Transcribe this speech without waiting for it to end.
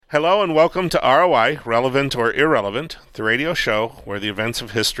Hello and welcome to ROI, Relevant or Irrelevant, the radio show where the events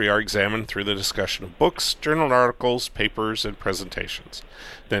of history are examined through the discussion of books, journal articles, papers, and presentations.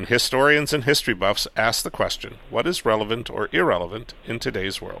 Then historians and history buffs ask the question, what is relevant or irrelevant in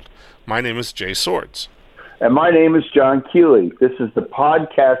today's world? My name is Jay Swords. And my name is John Keeley. This is the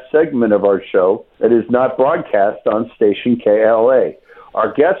podcast segment of our show that is not broadcast on station KLA.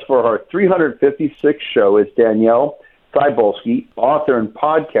 Our guest for our 356th show is Danielle Cybulski, author and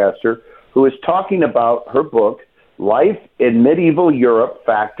podcaster, who is talking about her book, Life in Medieval Europe,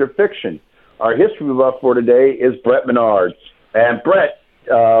 Fact or Fiction. Our history buff for today is Brett Menard. And Brett,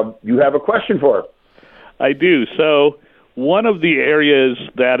 you have a question for her. I do. So one of the areas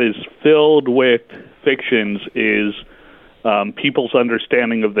that is filled with fictions is people's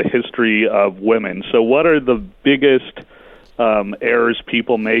understanding of the history of women. So what are the biggest errors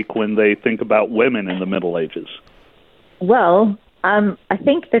people make when they think about women in the Middle Ages? Well, I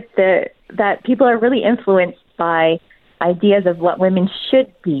think that people are really influenced by ideas of what women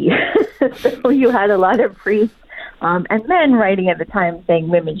should be. So you had a lot of priests and men writing at the time saying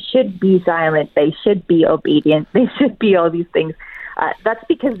women should be silent, they should be obedient, they should be all these things. That's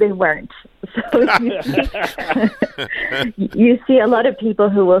because they weren't. So you see a lot of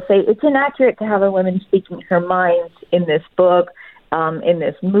people who will say it's inaccurate to have a woman speaking her mind in this book, in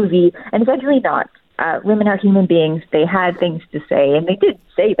this movie, and it's actually not. Women are human beings. They had things to say, and they did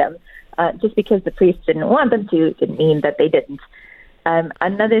say them. Just because the priests didn't want them to didn't mean that they didn't.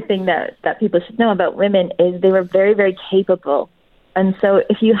 Another thing that people should know about women is they were very, very capable. And so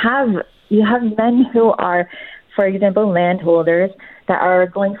if you have men who are, for example, landholders that are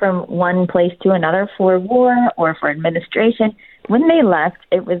going from one place to another for war or for administration, when they left,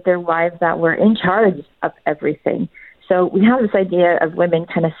 it was their wives that were in charge of everything. So we have this idea of women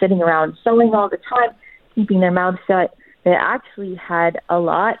kind of sitting around sewing all the time, keeping their mouths shut. They actually had a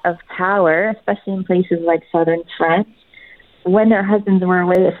lot of power, especially in places like southern France, when their husbands were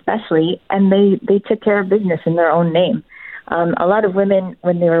away especially, and they took care of business in their own name. A lot of women,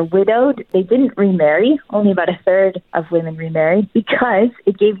 when they were widowed, they didn't remarry. Only about a third of women remarried because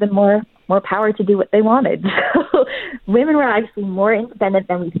it gave them more power to do what they wanted. So women were actually more independent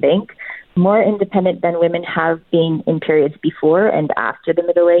than we think, more independent than women have been in periods before and after the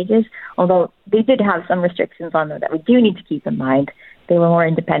Middle Ages, although they did have some restrictions on them that we do need to keep in mind. They were more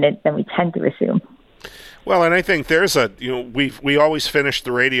independent than we tend to assume. Well, and I think there's we always finish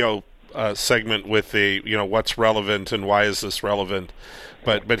the radio segment with the, what's relevant and why is this relevant?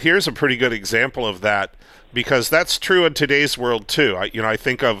 But here's a pretty good example of that, because that's true in today's world too. I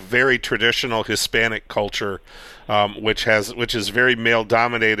think of very traditional Hispanic culture, which is very male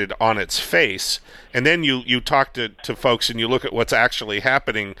dominated on its face, and then you talk to folks and you look at what's actually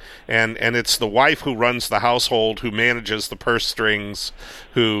happening, and it's the wife who runs the household, who manages the purse strings,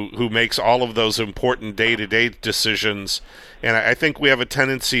 who makes all of those important day-to-day decisions. And I think we have a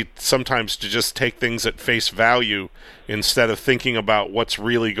tendency sometimes to just take things at face value instead of thinking about what's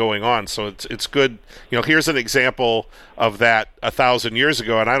really going on. So it's good. Here's an example of that 1,000 years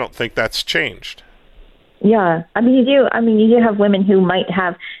ago, and I don't think that's changed. Yeah, you do have women who might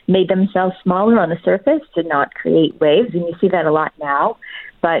have made themselves smaller on the surface to not create waves, and you see that a lot now.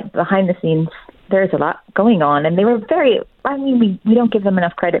 But behind the scenes, there's a lot going on, and they were we don't give them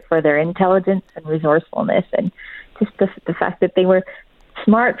enough credit for their intelligence and resourcefulness, and just the fact that they were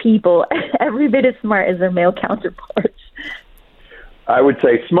smart people, every bit as smart as their male counterparts. I would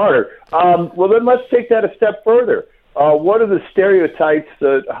say smarter. Well, then let's take that a step further. What are the stereotypes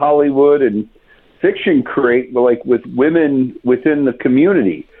that Hollywood and fiction create, like with women within the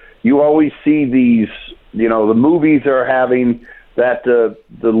community? You always see these, the movies are having that the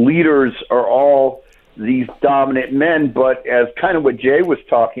leaders are all these dominant men, but as kind of what Jay was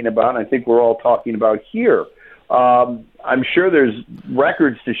talking about, and I think we're all talking about here, I'm sure there's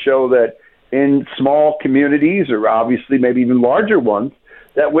records to show that in small communities, or obviously maybe even larger ones,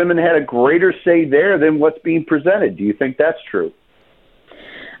 that women had a greater say there than what's being presented. Do you think that's true?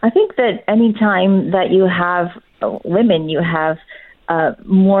 I think that any time that you have women, you have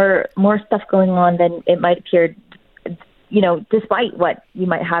more stuff going on than it might appear, despite what you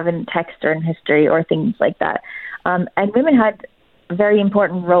might have in text or in history or things like that. And women had very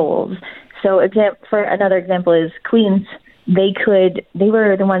important roles. So for another example is queens. They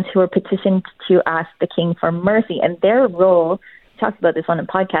were the ones who were petitioned to ask the king for mercy, and their role, talked about this on a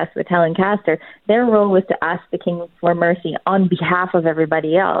podcast with Helen Castor, their role was to ask the king for mercy on behalf of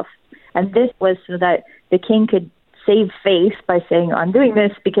everybody else. And this was so that the king could save face by saying, I'm doing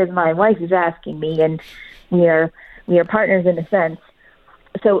this because my wife is asking me, and we are partners in a sense.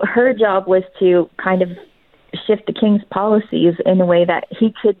 So her job was to kind of shift the king's policies in a way that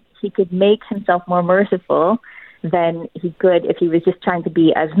he could make himself more merciful than he could if he was just trying to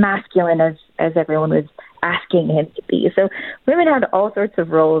be as masculine as everyone was asking him to be. So women had all sorts of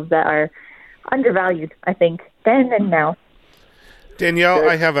roles that are undervalued, I think, then and now. Danielle,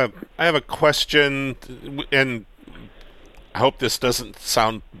 I have a question, and I hope this doesn't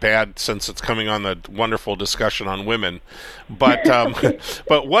sound bad since it's coming on the wonderful discussion on women. But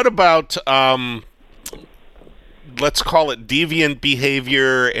but what about let's call it deviant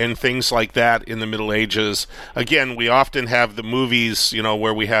behavior and things like that in the Middle Ages? Again, we often have the movies,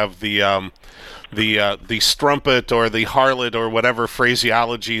 where we have the strumpet or the harlot or whatever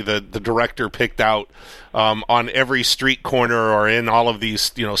phraseology the director picked out on every street corner or in all of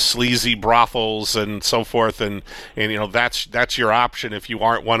these sleazy brothels and so forth, and that's your option if you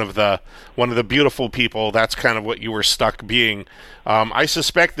aren't one of the beautiful people. That's kind of what you were stuck being. I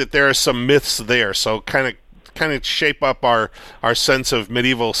suspect that there are some myths there, so kind of shape up our sense of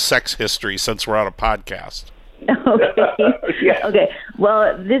medieval sex history since we're on a podcast. Okay. Yeah. Okay.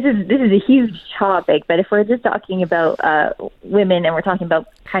 Well, this is a huge topic, but if we're just talking about women and we're talking about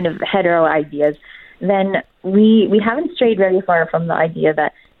kind of hetero ideas, then we haven't strayed very far from the idea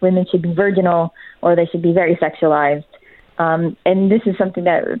that women should be virginal or they should be very sexualized. And this is something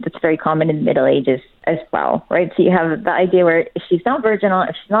that's very common in the Middle Ages as well, right? So you have the idea where if she's not virginal,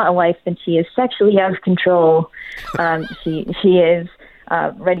 if she's not a wife, then she is sexually out of control. She is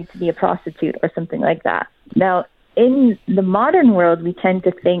ready to be a prostitute or something like that. Now, in the modern world, we tend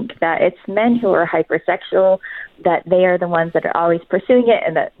to think that it's men who are hypersexual, that they are the ones that are always pursuing it,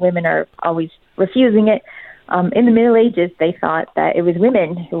 and that women are always refusing it. In the Middle Ages, they thought that it was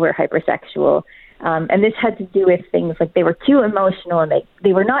women who were hypersexual, and this had to do with things like they were too emotional and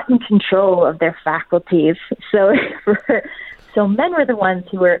they were not in control of their faculties. So, so men were the ones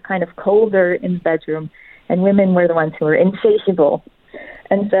who were kind of colder in the bedroom, and women were the ones who were insatiable.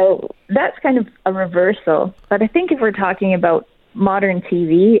 And so that's kind of a reversal. But I think if we're talking about modern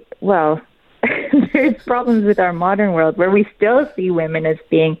TV, well, there's problems with our modern world where we still see women as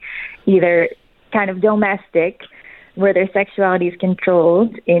being either kind of domestic, where their sexuality is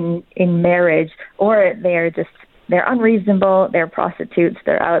controlled in marriage, or they're unreasonable, they're prostitutes,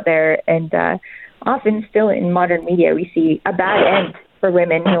 they're out there. And often still in modern media, we see a bad end for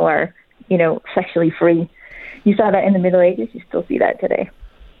women who are, sexually free. You saw that in the Middle Ages, you still see that today.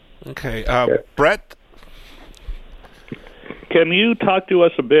 Okay. Brett? Can you talk to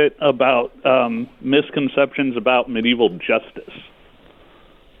us a bit about misconceptions about medieval justice?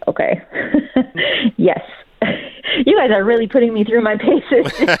 Okay. Yes. You guys are really putting me through my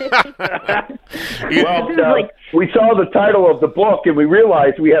paces. We saw the title of the book and we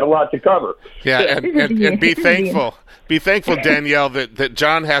realized we had a lot to cover. Yeah, and be thankful. Be thankful, Danielle, that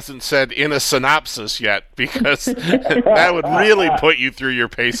John hasn't said in a synopsis yet, because that would really put you through your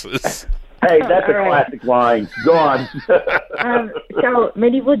paces. Hey, that's a classic line. Go on. So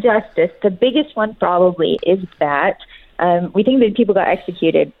medieval justice, the biggest one probably is that we think that people got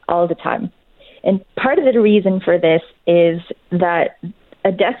executed all the time. And part of the reason for this is that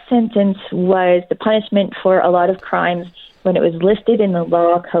a death sentence was the punishment for a lot of crimes when it was listed in the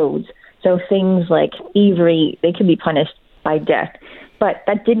law codes. So things like thievery, they could be punished by death. But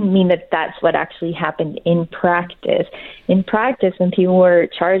that didn't mean that that's what actually happened in practice. In practice, when people were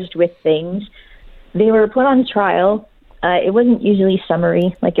charged with things, they were put on trial. It wasn't usually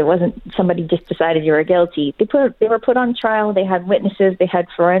summary, like it wasn't somebody just decided you were guilty. They were put on trial, they had witnesses, they had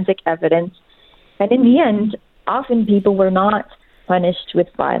forensic evidence. And in the end, often people were not punished with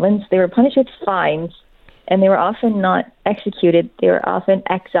violence. They were punished with fines, and they were often not executed. They were often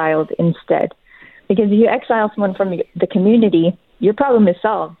exiled instead. Because if you exile someone from the community, your problem is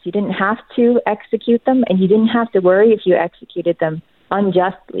solved. You didn't have to execute them, and you didn't have to worry if you executed them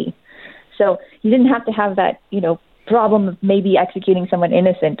unjustly. So you didn't have to have that, problem of maybe executing someone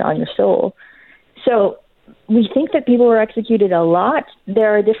innocent on your soul. So we think that people were executed a lot.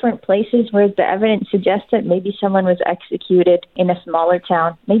 There are different places where the evidence suggests that maybe someone was executed in a smaller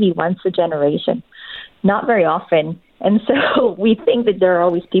town, maybe once a generation, not very often. And so we think that there are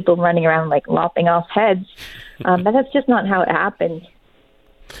always people running around like lopping off heads, but that's just not how it happened.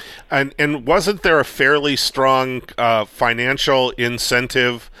 And wasn't there a fairly strong financial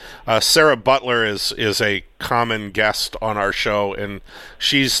incentive? Sarah Butler is a common guest on our show, and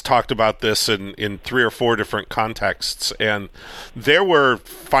she's talked about this in 3 or 4 different contexts. And there were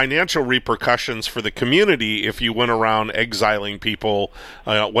financial repercussions for the community if you went around exiling people.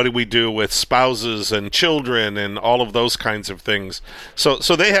 What do we do with spouses and children and all of those kinds of things? So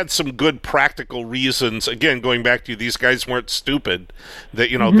they had some good practical reasons. Again, going back to you, these guys weren't stupid. That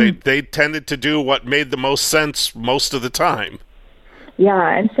they tended to do what made the most sense most of the time. Yeah,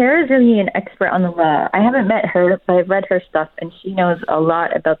 and Sarah's really an expert on the law. I haven't met her, but I've read her stuff, and she knows a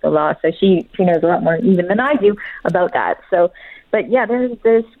lot about the law. So she knows a lot more even than I do about that. So, but yeah,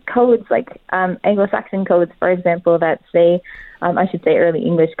 there's codes like Anglo-Saxon codes, for example, that say, I should say early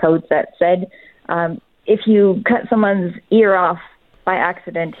English codes that said, if you cut someone's ear off by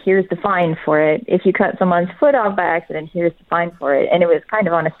accident, here's the fine for it. If you cut someone's foot off by accident, here's the fine for it. And it was kind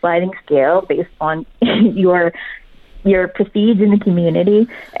of on a sliding scale based on your prestige in the community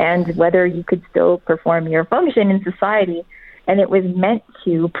and whether you could still perform your function in society. And it was meant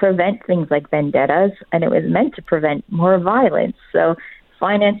to prevent things like vendettas, and it was meant to prevent more violence. So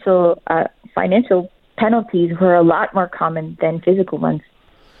financial penalties were a lot more common than physical ones.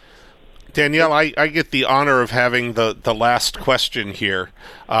 Danielle, I get the honor of having the last question here.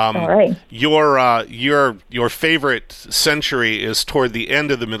 All right. Your favorite century is toward the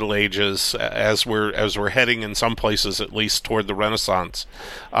end of the Middle Ages, as we're heading in some places at least toward the Renaissance.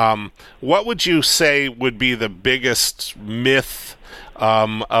 What would you say would be the biggest myth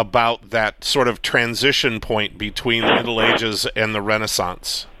about that sort of transition point between the Middle Ages and the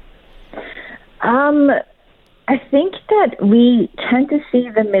Renaissance? I think that we tend to see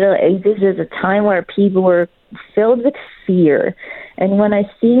the Middle Ages as a time where people were filled with fear. And when I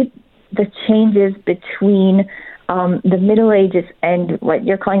see the changes between the Middle Ages and what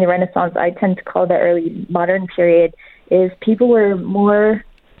you're calling the Renaissance, I tend to call the early modern period, is people were more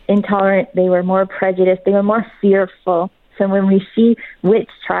intolerant, they were more prejudiced, they were more fearful. So when we see witch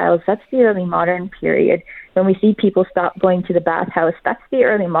trials, that's the early modern period. When we see people stop going to the bathhouse, that's the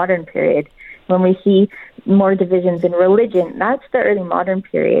early modern period. When we see more divisions in religion, that's the early modern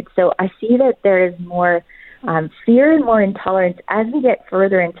period. So I see that there is more fear and more intolerance as we get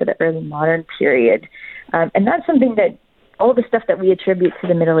further into the early modern period. And that's something that all the stuff that we attribute to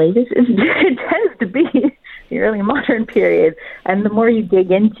the Middle Ages, it tends to be the early modern period. And the more you dig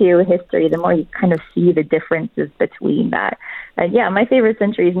into history, the more you kind of see the differences between that. And yeah, my favorite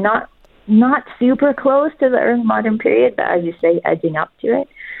century is not super close to the early modern period, but as you say, edging up to it.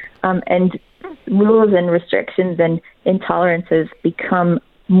 And rules and restrictions and intolerances become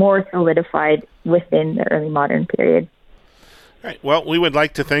more solidified within the early modern period. All right. Well, we would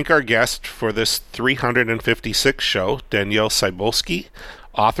like to thank our guest for this 356th show, Danielle Cybulski,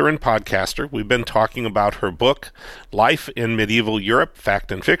 author and podcaster. We've been talking about her book, Life in Medieval Europe,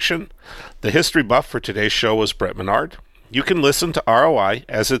 Fact and Fiction. The history buff for today's show was Brett Menard. You can listen to ROI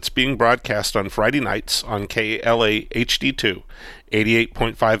as it's being broadcast on Friday nights on KALA HD2,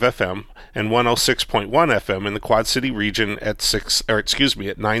 88.5 FM and 106.1 FM in the Quad City region at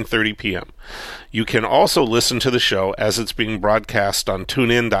 9:30 p.m. You can also listen to the show as it's being broadcast on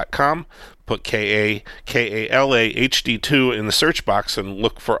TuneIn.com. Put KALA HD2 in the search box and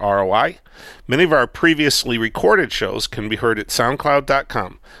look for ROI. Many of our previously recorded shows can be heard at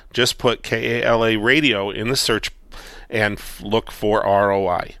SoundCloud.com. Just put KALA Radio in the search and look for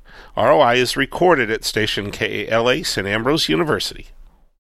ROI. ROI is recorded at station KALA St. Ambrose University.